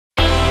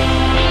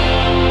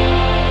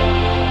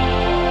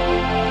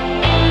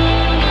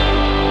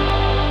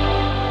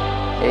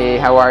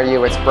how are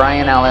you? It's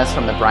Brian Ellis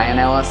from the Brian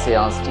Ellis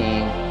sales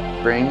team,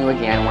 bringing you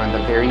again one of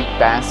the very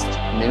best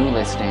new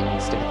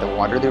listings to hit the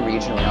Waterloo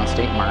region real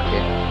estate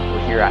market.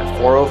 We're here at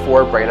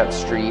 404 Brightup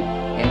Street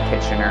in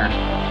Kitchener.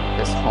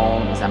 This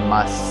home is a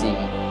must-see.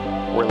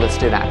 We're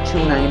listed at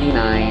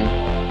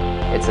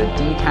 $299. It's a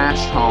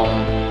detached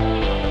home,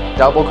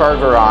 double car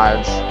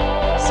garage,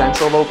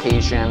 central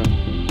location,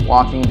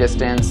 walking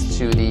distance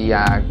to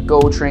the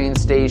GO train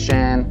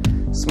station,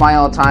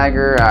 Smile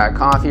Tiger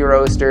coffee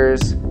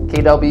roasters,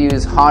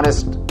 KW's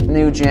hottest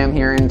new gym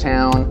here in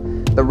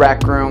town, the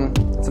rec room.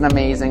 It's an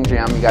amazing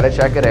gym. You got to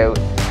check it out.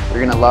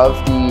 You're gonna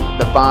love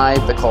the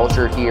vibe, the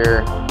culture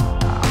here.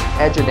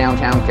 Edge of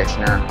downtown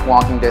Kitchener,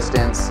 walking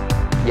distance,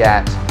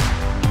 yet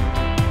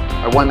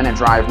a 1-minute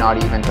drive,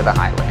 not even to the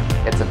highway.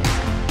 It's amazing.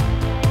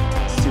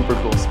 Super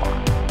cool spot.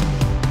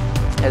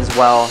 As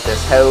well,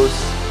 this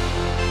house,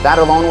 that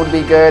alone would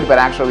be good, but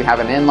actually we have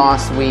an in-law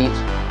suite.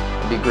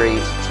 It'd be great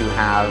to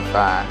have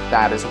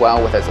that as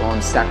well with its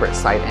own separate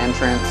side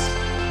entrance.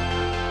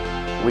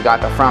 We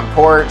got the front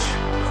porch,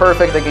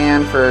 perfect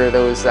again for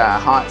those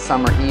hot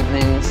summer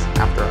evenings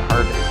after a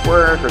hard day's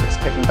work or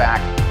just kicking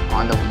back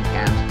on the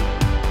weekend.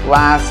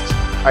 Last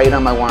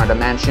item I wanted to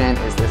mention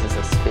is this is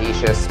a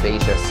spacious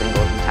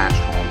single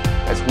detached home.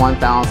 It's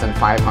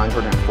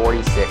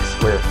 1,546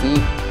 square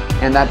feet,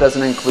 and that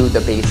doesn't include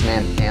the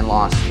basement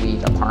in-law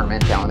suite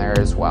apartment down there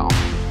as well.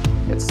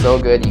 It's so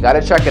good. You got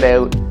to check it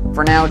out.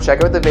 For now,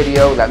 check out the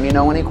video. Let me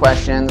know any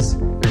questions.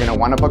 You're going to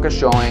want to book a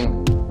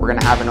showing. We're going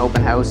to have an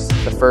open house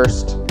the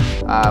first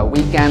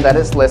weekend that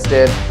is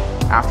listed.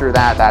 After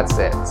that, that's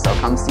it. So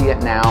come see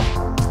it now,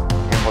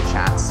 and we'll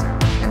chat soon.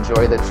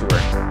 Enjoy the tour.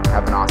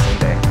 Have an awesome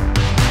day.